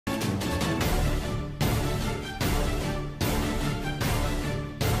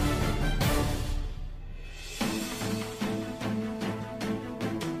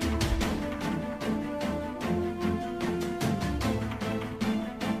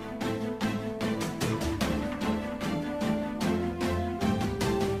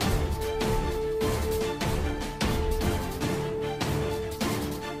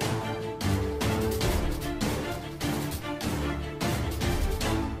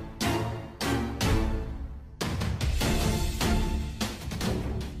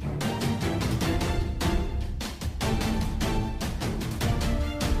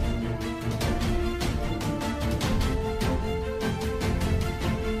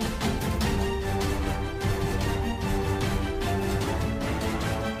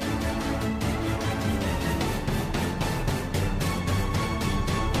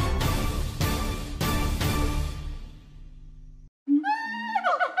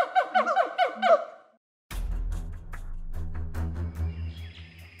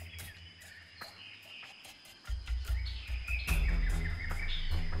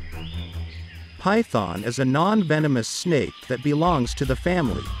Python is a non-venomous snake that belongs to the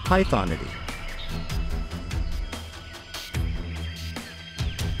family Pythonidae.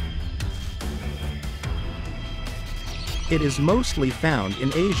 It is mostly found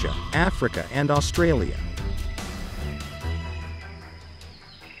in Asia, Africa and Australia.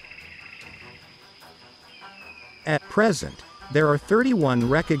 At present, there are 31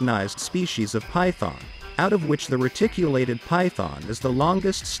 recognized species of python, out of which the reticulated python is the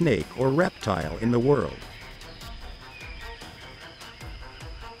longest snake or reptile in the world.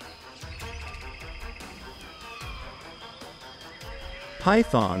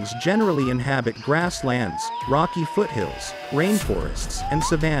 Pythons generally inhabit grasslands, rocky foothills, rainforests, and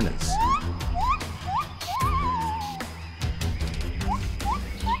savannas.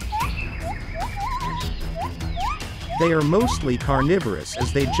 They are mostly carnivorous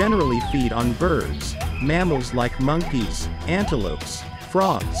as they generally feed on birds, mammals like monkeys, antelopes,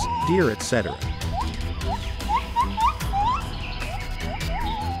 frogs, deer, etc.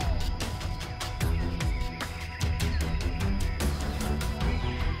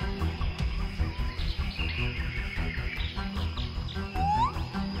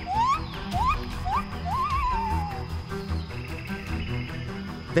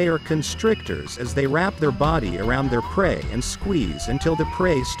 They are constrictors as they wrap their body around their prey and squeeze until the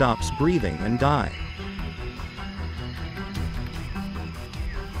prey stops breathing and die.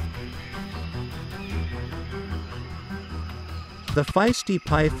 The feisty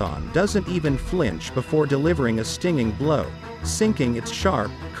python doesn't even flinch before delivering a stinging blow, sinking its sharp,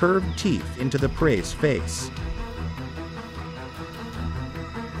 curved teeth into the prey's face.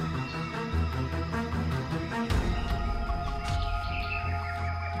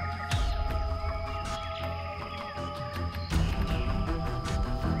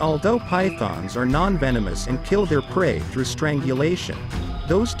 Although pythons are non-venomous and kill their prey through strangulation,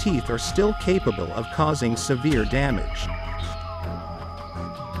 those teeth are still capable of causing severe damage.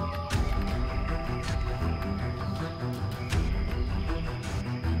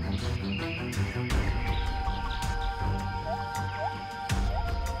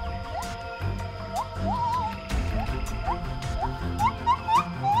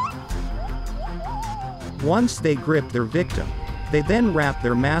 Once they grip their victim, they then wrap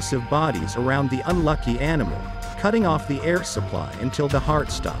their massive bodies around the unlucky animal, cutting off the air supply until the heart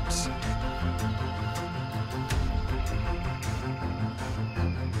stops.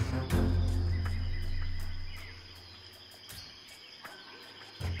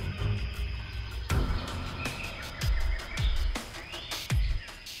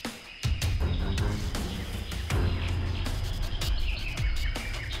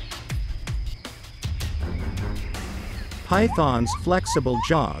 Pythons' flexible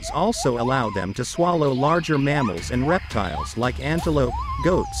jaws also allow them to swallow larger mammals and reptiles like antelope,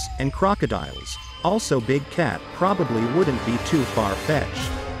 goats, and crocodiles. Also, big cat probably wouldn't be too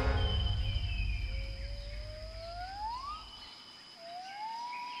far-fetched.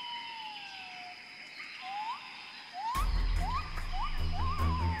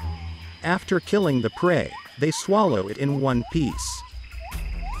 After killing the prey, they swallow it in one piece.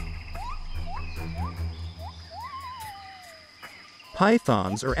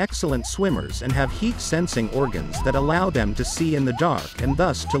 Pythons are excellent swimmers and have heat-sensing organs that allow them to see in the dark and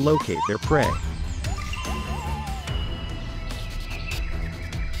thus to locate their prey.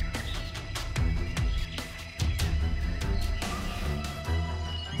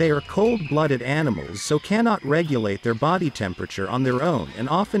 They are cold-blooded animals, so cannot regulate their body temperature on their own and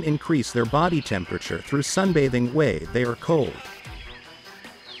often increase their body temperature through sunbathing when they are cold.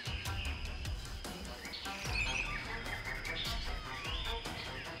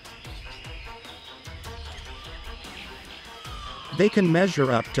 They can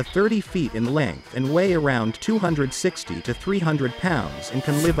measure up to 30 feet in length and weigh around 260 to 300 pounds and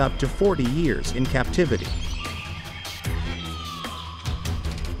can live up to 40 years in captivity.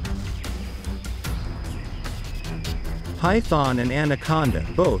 Python and anaconda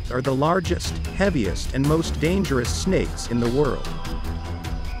both are the largest, heaviest and most dangerous snakes in the world.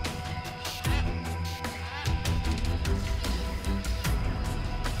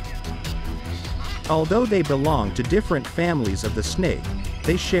 Although they belong to different families of the snake,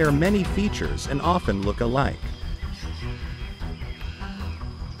 they share many features and often look alike.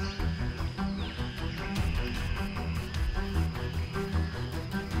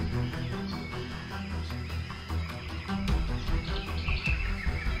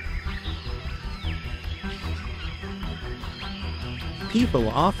 People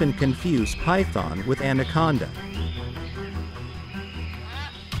often confuse python with anaconda.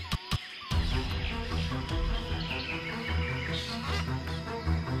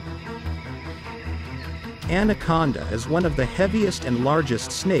 Anaconda is one of the heaviest and largest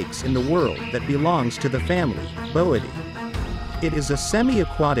snakes in the world that belongs to the family, Boidae. It is a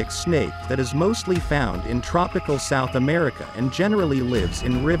semi-aquatic snake that is mostly found in tropical South America and generally lives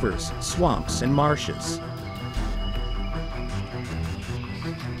in rivers, swamps and marshes.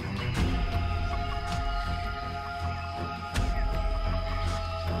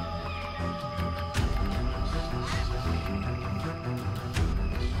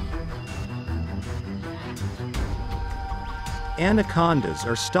 Anacondas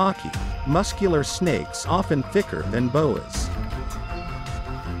are stocky, muscular snakes often thicker than boas.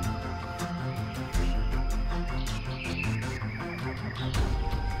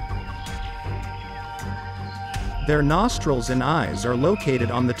 Their nostrils and eyes are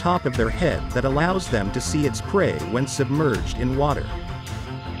located on the top of their head that allows them to see its prey when submerged in water.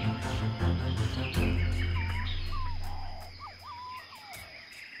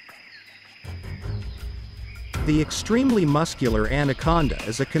 The extremely muscular anaconda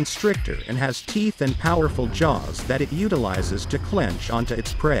is a constrictor and has teeth and powerful jaws that it utilizes to clench onto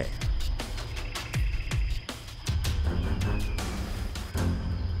its prey.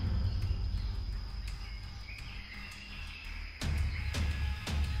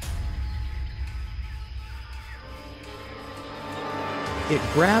 It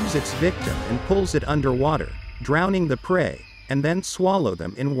grabs its victim and pulls it underwater, drowning the prey, and then swallow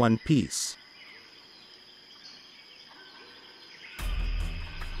them in one piece.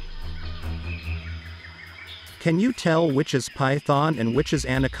 Can you tell which is python and which is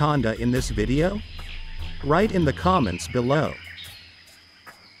anaconda in this video? Write in the comments below.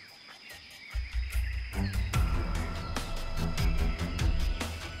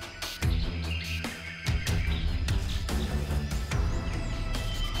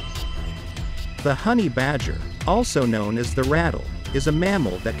 The honey badger, also known as the rattle, is a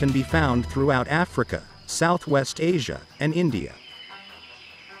mammal that can be found throughout Africa, Southwest Asia, and India.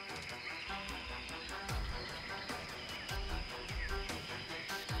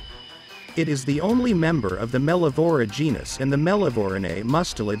 It is the only member of the Mellivora genus in the Mellivorinae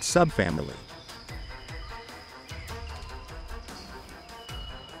mustelid subfamily.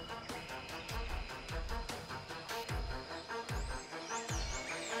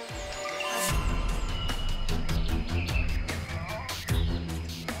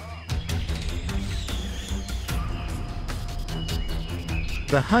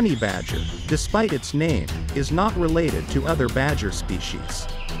 The honey badger, despite its name, is not related to other badger species.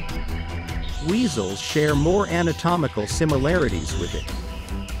 Weasels share more anatomical similarities with it.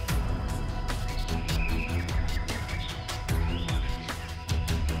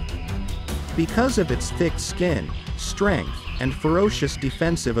 Because of its thick skin, strength, and ferocious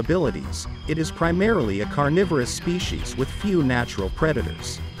defensive abilities, it is primarily a carnivorous species with few natural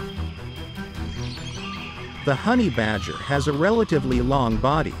predators. The honey badger has a relatively long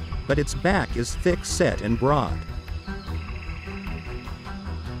body, but its back is thick-set and broad.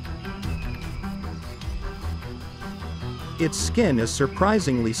 Its skin is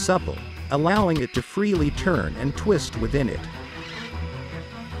surprisingly supple, allowing it to freely turn and twist within it.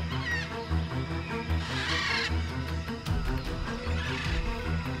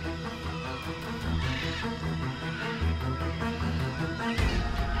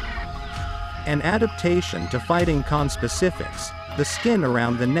 An adaptation to fighting conspecifics, the skin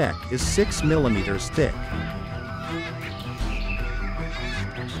around the neck is 6 mm thick.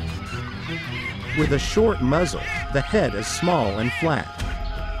 With a short muzzle, the head is small and flat.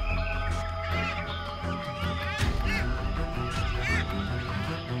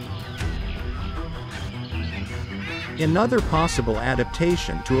 Another possible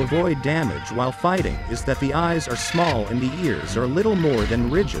adaptation to avoid damage while fighting is that the eyes are small and the ears are little more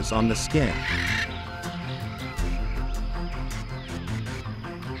than ridges on the skin.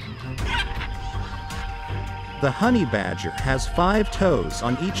 The honey badger has 5 toes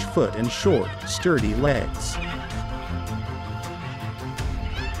on each foot and short, sturdy legs.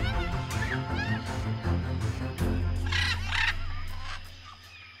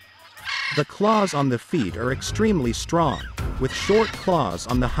 The claws on the feet are extremely strong, with short claws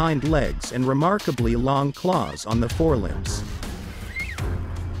on the hind legs and remarkably long claws on the forelimbs.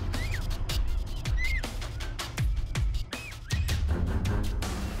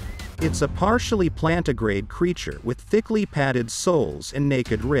 It's a partially plantigrade creature with thickly padded soles and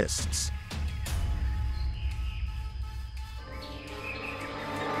naked wrists.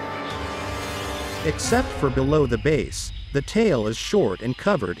 Except for below the base, the tail is short and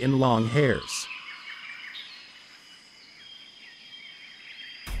covered in long hairs.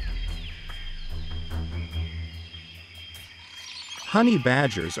 Honey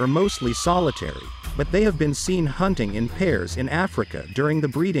badgers are mostly solitary, but they have been seen hunting in pairs in Africa during the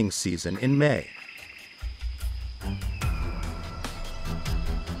breeding season in May.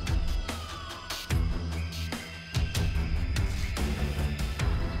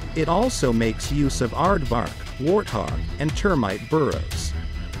 It also makes use of aardvark, warthog, and termite burrows.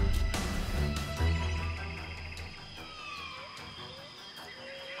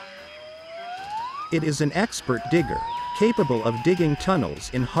 It is an expert digger, capable of digging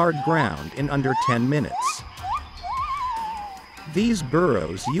tunnels in hard ground in under 10 minutes. These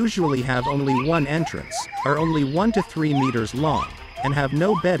burrows usually have only one entrance, are only 1 to 3 meters long, and have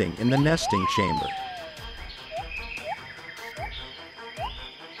no bedding in the nesting chamber.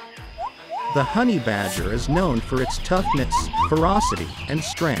 The honey badger is known for its toughness, ferocity, and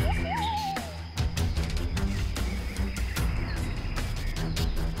strength.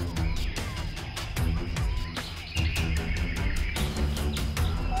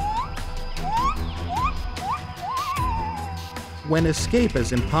 When escape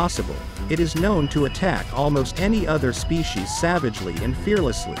is impossible, it is known to attack almost any other species savagely and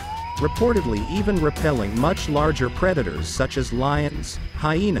fearlessly, reportedly even repelling much larger predators such as lions,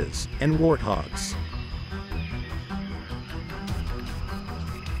 hyenas, and warthogs.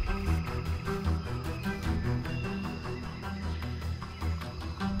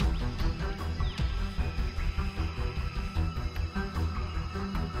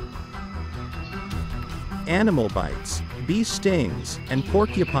 Animal bites, bee stings, and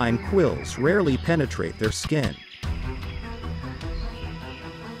porcupine quills rarely penetrate their skin.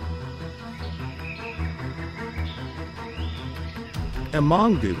 A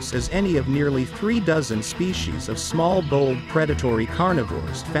mongoose is any of nearly 3 dozen species of small bold predatory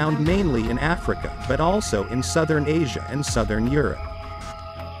carnivores found mainly in Africa but also in southern Asia and southern Europe.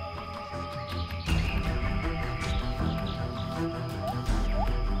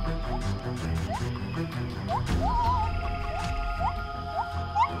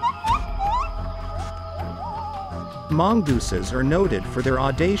 Mongooses are noted for their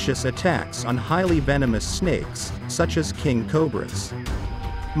audacious attacks on highly venomous snakes, such as king cobras.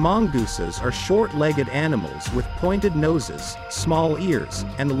 Mongooses are short-legged animals with pointed noses, small ears,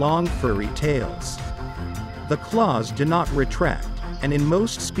 and long furry tails. The claws do not retract, and in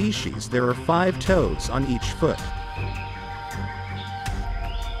most species there are 5 toes on each foot.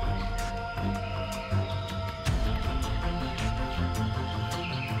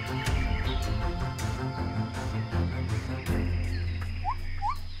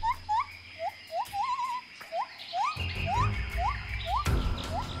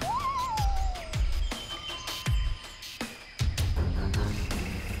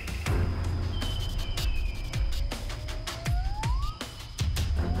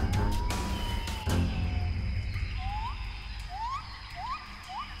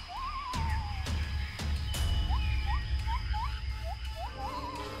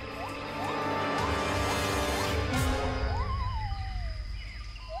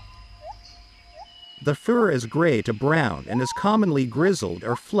 The fur is gray to brown and is commonly grizzled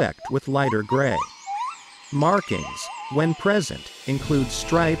or flecked with lighter gray. Markings, when present, include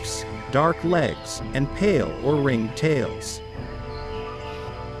stripes, dark legs, and pale or ringed tails.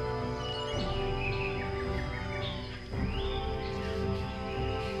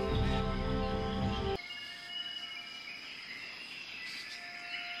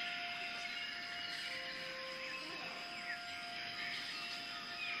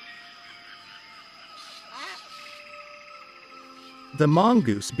 The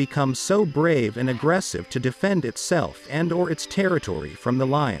mongoose becomes so brave and aggressive to defend itself and/or its territory from the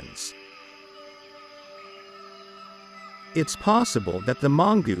lions. It's possible that the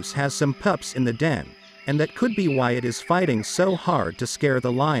mongoose has some pups in the den, and that could be why it is fighting so hard to scare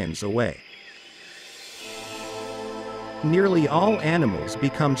the lions away. Nearly all animals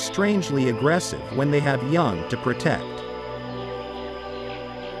become strangely aggressive when they have young to protect.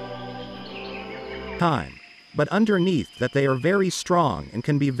 But underneath that they are very strong and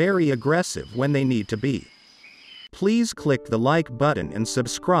can be very aggressive when they need to be. Please click the like button and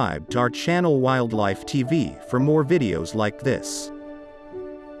subscribe to our channel Wildlife TV for more videos like this.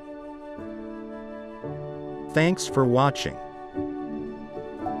 Thanks for watching.